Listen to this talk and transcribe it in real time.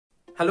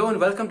Hello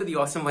and welcome to the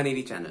Awesome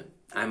 180 channel.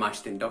 I'm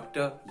Ashton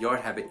Doctor, your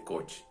habit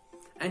coach.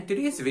 And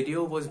today's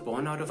video was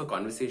born out of a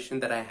conversation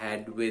that I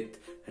had with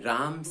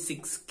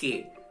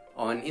Ram6K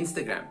on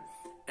Instagram.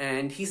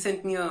 And he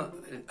sent me a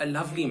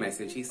lovely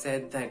message. He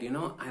said that,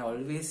 I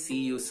always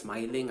see you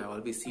smiling, I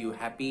always see you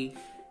happy.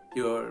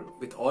 You're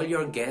with all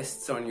your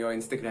guests on your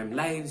Instagram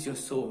lives, you're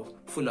so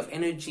full of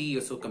energy,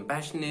 you're so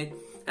compassionate.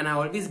 And I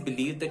always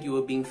believed that you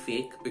were being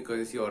fake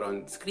because you're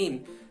on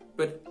screen.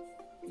 But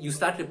you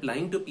start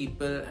replying to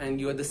people and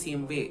you're the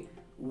same way.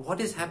 What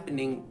is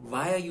happening?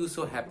 Why are you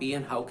so happy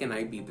and how can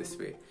I be this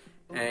way?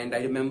 And I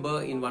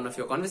remember in one of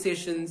your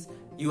conversations,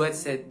 you had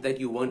said that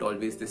you weren't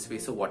always this way,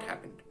 so what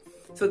happened?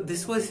 So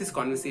this was his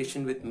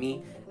conversation with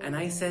me, and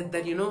I said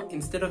that,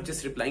 instead of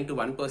just replying to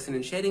one person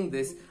and sharing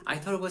this, I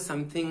thought it was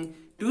something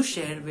to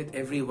share with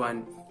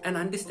everyone and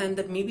understand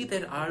that maybe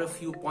there are a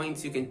few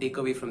points you can take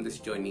away from this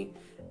journey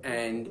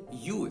and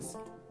use.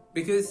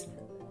 Because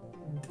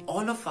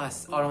all of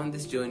us are on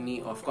this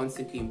journey of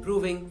constantly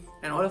improving,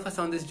 and all of us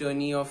are on this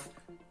journey of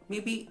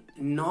maybe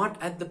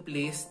not at the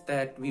place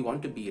that we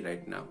want to be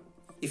right now.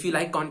 If you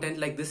like content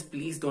like this,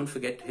 please don't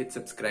forget to hit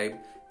subscribe,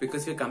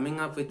 because we're coming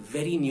up with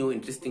very new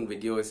interesting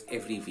videos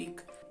every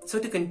week. So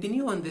to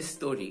continue on this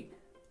story,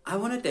 I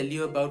want to tell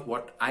you about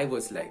what I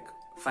was like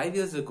 5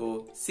 years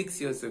ago, 6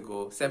 years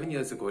ago, 7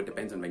 years ago. It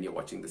depends on when you're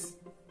watching this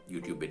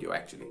YouTube video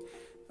actually.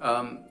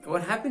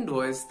 What happened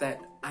was that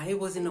I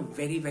was in a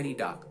very, very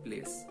dark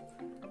place.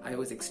 I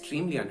was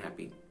extremely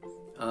unhappy.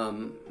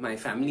 My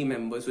family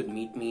members would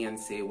meet me and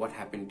say, what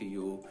happened to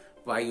you?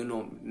 Why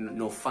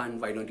no fun?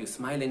 Why don't you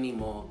smile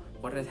anymore?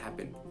 What has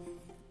happened?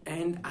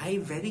 And I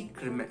very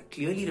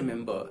clearly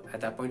remember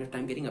at that point of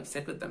time getting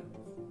upset with them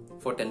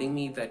for telling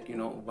me that,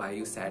 why are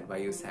you sad? Why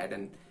are you sad?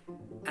 And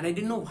I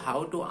didn't know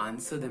how to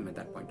answer them at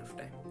that point of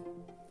time.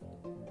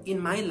 In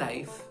my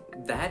life,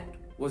 that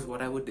was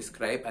what I would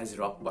describe as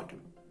rock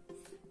bottom.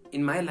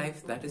 In my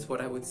life, that is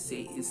what I would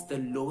say is the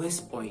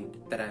lowest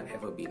point that I've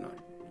ever been on.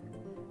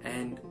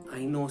 And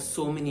I know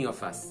so many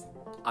of us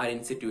are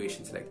in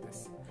situations like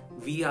this.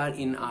 We are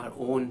in our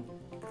own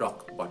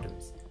rock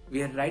bottoms.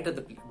 We are right at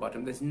the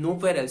bottom. There's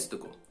nowhere else to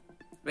go.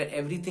 Where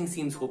everything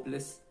seems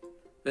hopeless,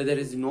 where there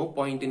is no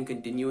point in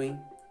continuing,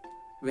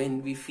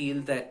 when we feel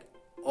that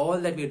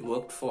all that we had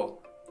worked for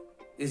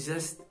is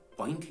just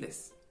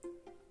pointless.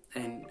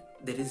 And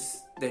there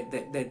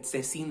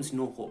seems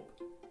no hope.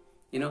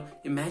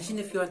 Imagine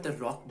if you're at the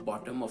rock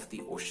bottom of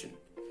the ocean.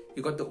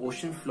 You got the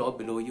ocean floor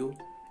below you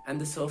and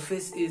the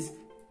surface is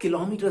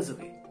kilometers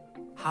away.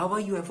 How are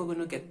you ever going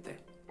to get there?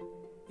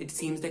 It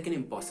seems like an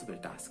impossible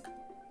task.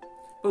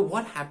 But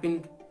what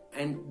happened,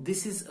 and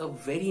this is a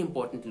very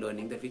important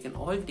learning that we can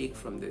all take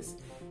from this,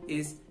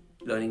 is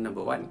learning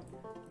number one.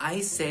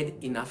 I said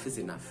enough is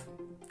enough.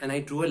 And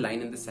I drew a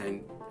line in the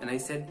sand and I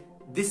said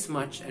this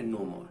much and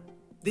no more.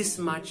 This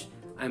much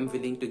I'm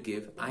willing to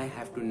give. I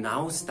have to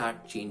now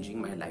start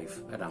changing my life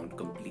around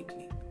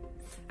completely.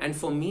 And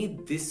for me,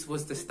 this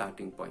was the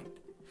starting point.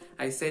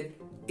 I said,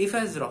 if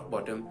I was rock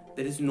bottom,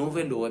 there is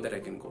nowhere lower that I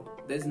can go.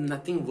 There's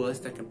nothing worse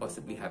that can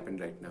possibly happen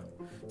right now.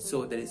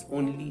 So there is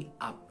only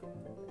up.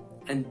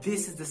 And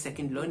this is the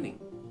second learning.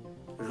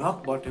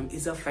 Rock bottom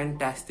is a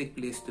fantastic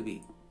place to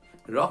be.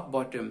 Rock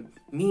bottom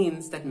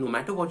means that no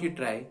matter what you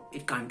try,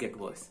 it can't get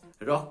worse.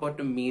 Rock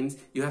bottom means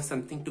you have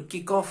something to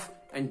kick off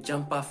and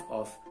jump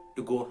off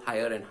to go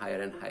higher and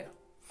higher and higher.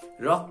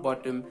 Rock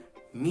bottom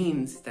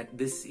means that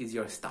this is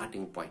your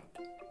starting point.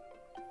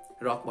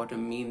 Rock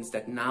bottom means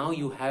that now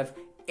you have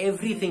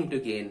everything to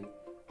gain,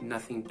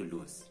 nothing to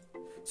lose.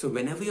 So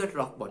whenever you're at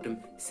rock bottom,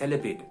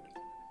 celebrate it.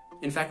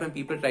 In fact, when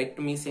people write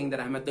to me saying that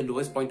I'm at the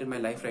lowest point in my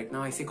life right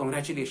now, I say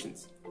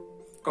congratulations.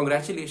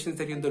 Congratulations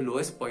that you're at the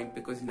lowest point,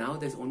 because now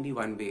there's only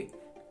one way,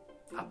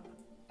 up,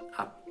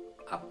 up,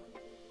 up.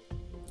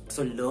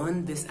 So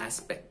learn this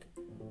aspect.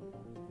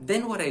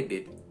 Then what I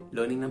did,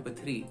 learning number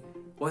 3,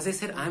 was I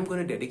said, I'm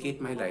going to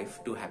dedicate my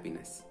life to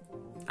happiness.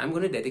 I'm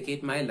going to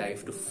dedicate my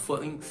life to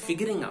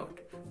figuring out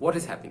what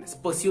is happiness,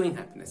 pursuing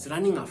happiness,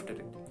 running after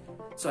it.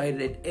 So I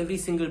read every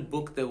single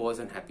book there was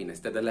on happiness.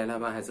 The Dalai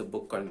Lama has a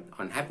book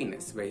on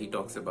happiness where he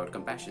talks about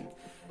compassion.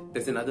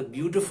 There's another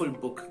beautiful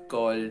book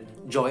called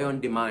Joy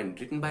on Demand,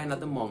 written by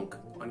another monk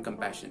on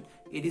compassion.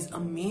 It is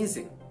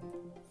amazing.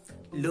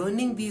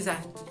 Learning these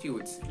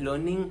attitudes,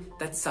 learning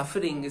that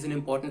suffering is an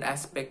important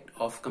aspect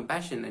of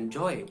compassion and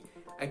joy.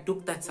 I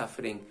took that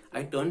suffering,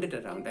 I turned it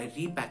around, I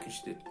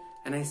repackaged it,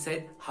 and I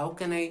said, how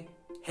can I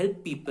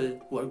help people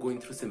who are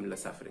going through similar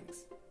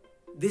sufferings?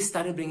 This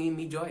started bringing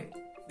me joy.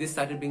 This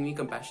started bringing me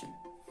compassion.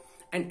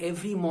 And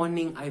every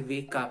morning I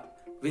wake up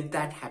with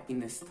that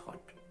happiness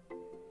thought.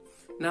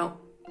 Now,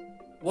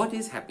 what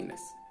is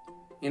happiness?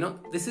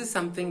 This is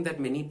something that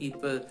many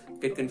people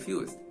get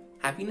confused.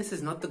 Happiness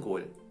is not the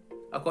goal.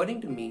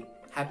 According to me,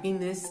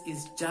 happiness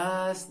is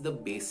just the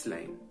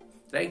baseline,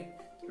 right?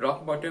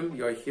 Rock bottom,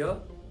 you're here.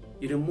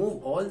 You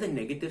remove all the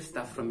negative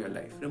stuff from your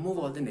life. Remove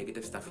all the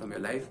negative stuff from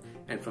your life.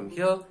 And from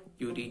here,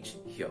 you reach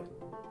here.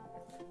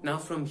 Now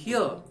from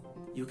here,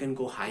 you can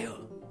go higher.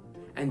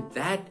 And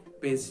that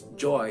is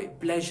joy,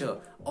 pleasure,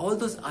 all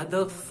those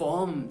other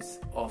forms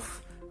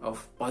of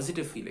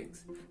positive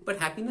feelings. But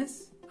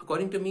happiness,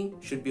 according to me,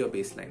 should be your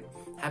baseline.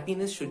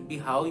 Happiness should be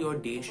how your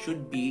day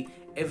should be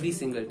every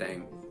single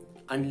time,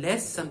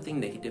 unless something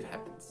negative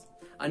happens,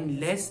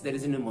 unless there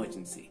is an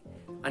emergency,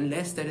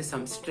 unless there is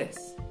some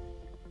stress.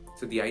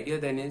 So the idea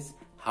then is,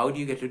 how do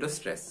you get rid of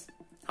stress?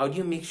 How do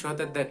you make sure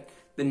that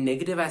the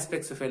negative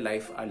aspects of your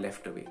life are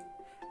left away?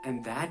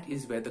 And that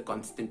is where the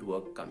constant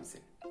work comes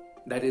in.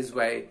 That is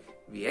why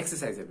we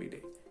exercise every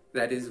day.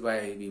 That is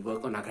why we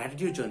work on our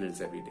gratitude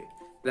journals every day.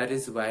 That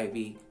is why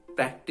we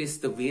practice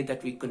the way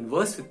that we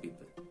converse with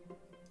people.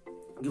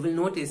 You will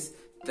notice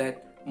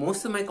that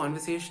most of my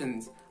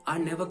conversations are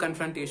never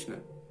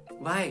confrontational.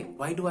 Why?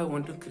 Why do I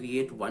want to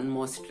create one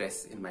more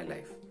stress in my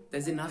life?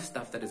 There's enough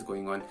stuff that is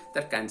going on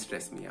that can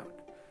stress me out.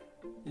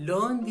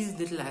 Learn these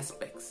little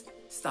aspects.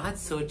 Start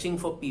searching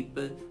for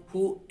people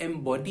who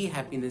embody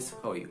happiness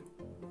for you.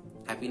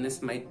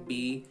 Happiness might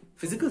be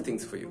physical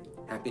things for you.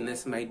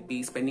 Happiness might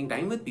be spending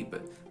time with people.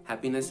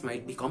 Happiness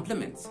might be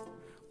compliments.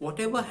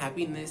 Whatever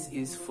happiness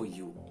is for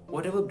you,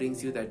 whatever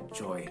brings you that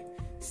joy,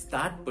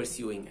 start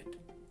pursuing it.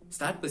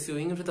 Start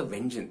pursuing it with a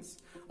vengeance.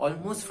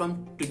 Almost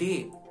from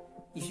today.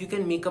 If you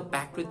can make a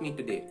pact with me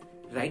today,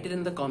 write it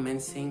in the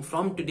comments saying,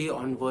 from today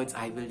onwards,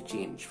 I will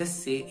change.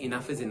 Just say,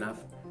 enough is enough.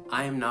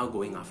 I am now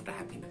going after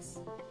happiness.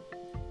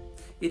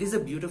 It is a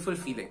beautiful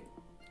feeling.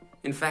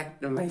 In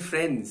fact, my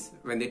friends,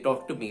 when they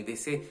talk to me, they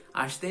say,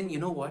 Ashton, you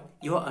know what?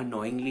 You're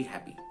annoyingly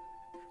happy.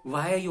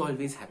 Why are you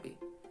always happy?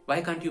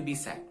 Why can't you be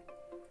sad?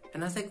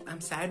 And I was like, I'm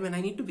sad when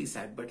I need to be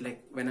sad, but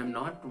like when I'm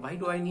not, why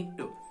do I need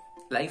to?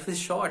 Life is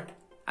short.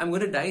 I'm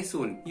going to die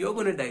soon. You're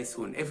going to die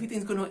soon.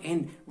 Everything's going to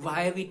end.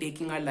 Why are we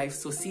taking our life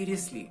so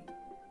seriously?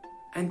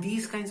 And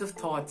these kinds of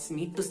thoughts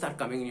need to start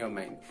coming in your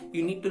mind.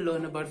 You need to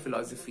learn about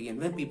philosophy, and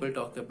when people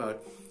talk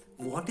about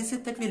what is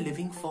it that we're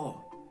living for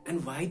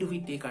and why do we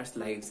take our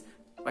lives,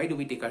 why do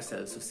we take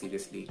ourselves so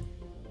seriously?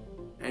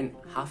 And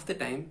half the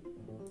time,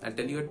 I'll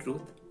tell you a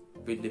truth,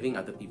 we're living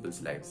other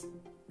people's lives.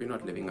 We're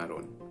not living our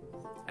own.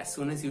 As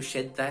soon as you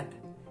shed that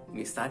and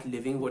you start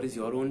living what is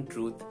your own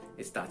truth,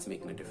 it starts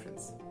making a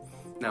difference.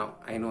 Now,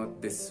 I know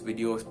this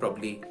video has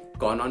probably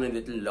gone on a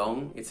little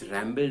long. It's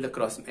rambled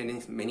across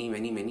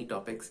many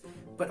topics.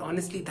 But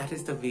honestly, that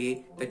is the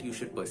way that you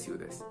should pursue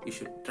this. You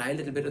should try a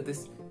little bit of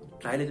this,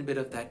 try a little bit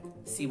of that,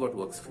 see what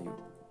works for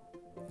you.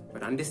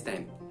 But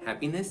understand,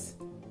 happiness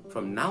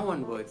from now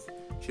onwards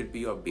should be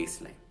your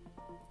baseline.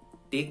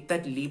 Take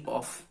that leap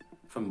off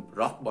from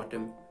rock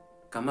bottom,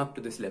 come up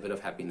to this level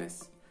of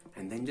happiness,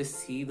 and then just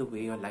see the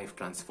way your life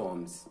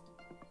transforms.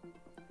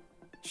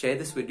 Share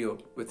this video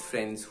with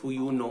friends who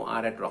you know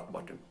are at rock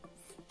bottom.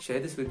 Share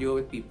this video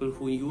with people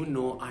who you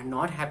know are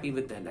not happy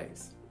with their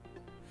lives.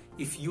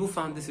 If you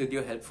found this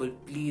video helpful,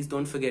 please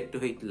don't forget to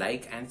hit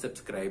like and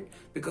subscribe,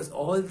 because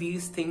all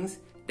these things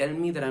tell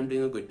me that I'm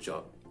doing a good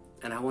job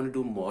and I want to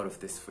do more of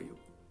this for you.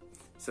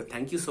 So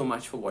thank you so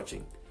much for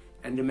watching.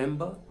 And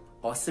remember,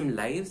 awesome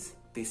lives,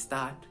 they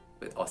start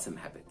with awesome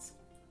habits.